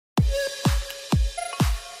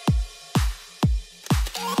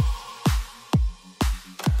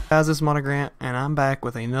Guys, this is Monogrant, and I'm back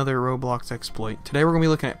with another Roblox exploit. Today we're going to be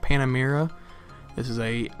looking at Panamera. This is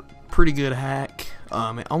a pretty good hack.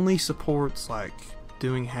 It only supports like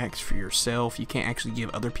doing hacks for yourself. You can't actually give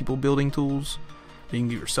other people building tools. You can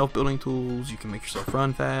give yourself building tools. You can make yourself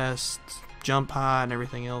run fast, jump high, and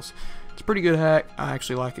everything else. It's a pretty good hack. I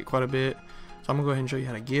actually like it quite a bit. So I'm going to go ahead and show you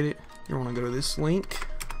how to get it. You want to go to this link.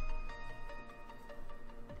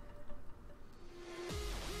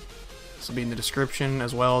 This will be in the description,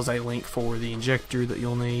 as well as a link for the injector that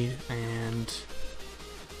you'll need, and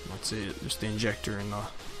that's it. Just the injector in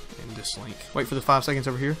this link. Wait for the 5 seconds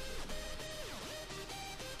over here.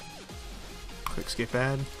 Click skip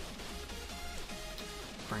ad.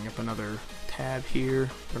 Bring up another tab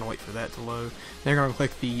here. We're gonna wait for that to load. Then you're gonna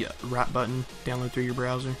click the right button, download through your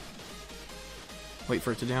browser. Wait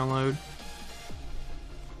for it to download.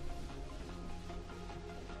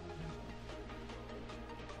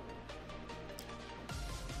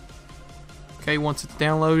 Okay, once it's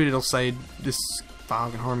downloaded, it'll say this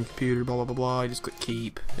file can harm your computer, blah blah blah blah. You just click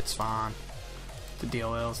keep, it's fine. The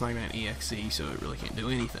DLL, it's not even an exe, so it really can't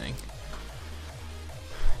do anything.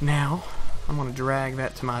 Now, I'm going to drag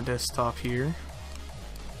that to my desktop here.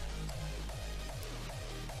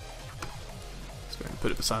 Let's go ahead and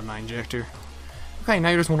put it beside my injector. Okay, now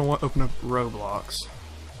you just want to open up Roblox.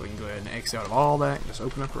 So we can go ahead and X out of all that and just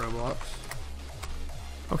open up Roblox.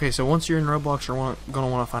 Okay, so once you're in Roblox, you're going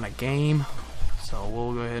to want to find a game. So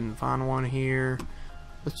we'll go ahead and find one here.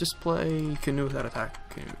 Let's just play Canoe Without a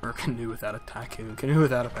Tycoon, or Canoe Without a Tycoon, Canoe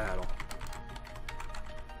Without a Paddle.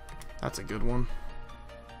 That's a good one.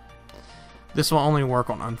 This will only work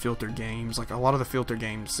on unfiltered games. Like a lot of the filtered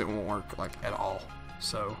games, it won't work like at all.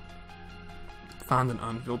 So find an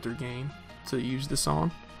unfiltered game to use this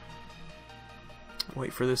on.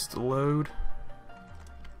 Wait for this to load.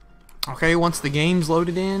 Okay, once the game's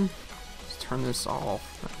loaded in, let's turn this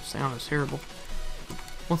off. That sound is terrible.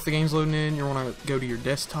 Once the game's loading in, you want to go to your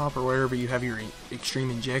desktop or wherever you have your Extreme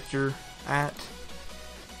Injector at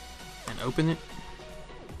and open it.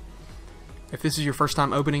 If this is your first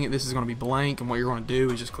time opening it, this is going to be blank, and what you're going to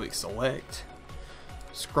do is just click select,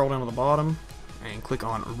 scroll down to the bottom, and click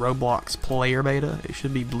on Roblox Player Beta. It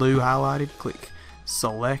should be blue highlighted. Click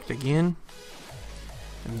select again,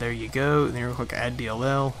 and there you go. And then you're going to click add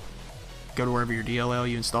DLL. Go to wherever your DLL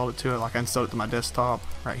you installed it to. Like I installed it to my desktop.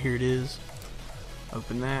 Right here it is.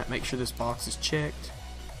 Open that. Make sure this box is checked.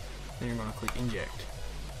 Then you're going to click inject.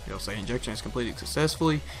 It'll say injection is completed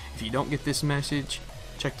successfully. If you don't get this message,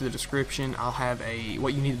 check the description. I'll have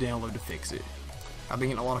what you need to download to fix it. I've been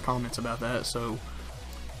getting a lot of comments about that, so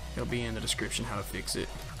it'll be in the description how to fix it.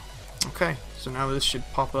 Okay, so now this should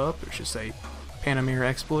pop up. It should say Panamera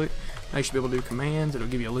exploit. Now you should be able to do commands. It'll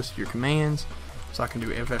give you a list of your commands. So I can do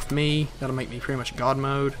FFme. That'll make me pretty much God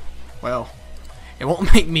mode. Well, it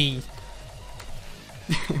won't make me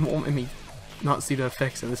not see the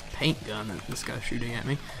effects of this paint gun that this guy's shooting at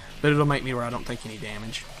me, but it'll make me where I don't take any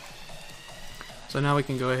damage. So now we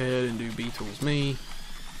can go ahead and do Btools me,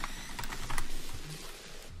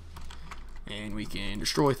 and we can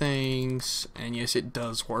destroy things. And yes, it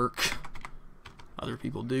does work. Other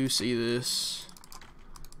people do see this.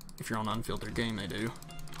 If you're on an unfiltered game, they do.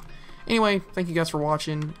 Anyway, thank you guys for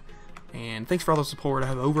watching, and thanks for all the support. I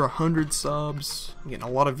have over 100 subs. I'm getting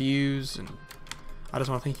a lot of views, and I just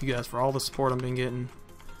want to thank you guys for all the support I've been getting.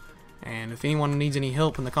 And if anyone needs any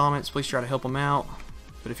help in the comments, please try to help them out.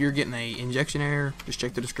 But if you're getting an injection error, just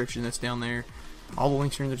check the description that's down there. All the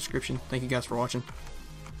links are in the description. Thank you guys for watching,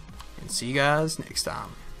 and see you guys next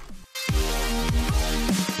time.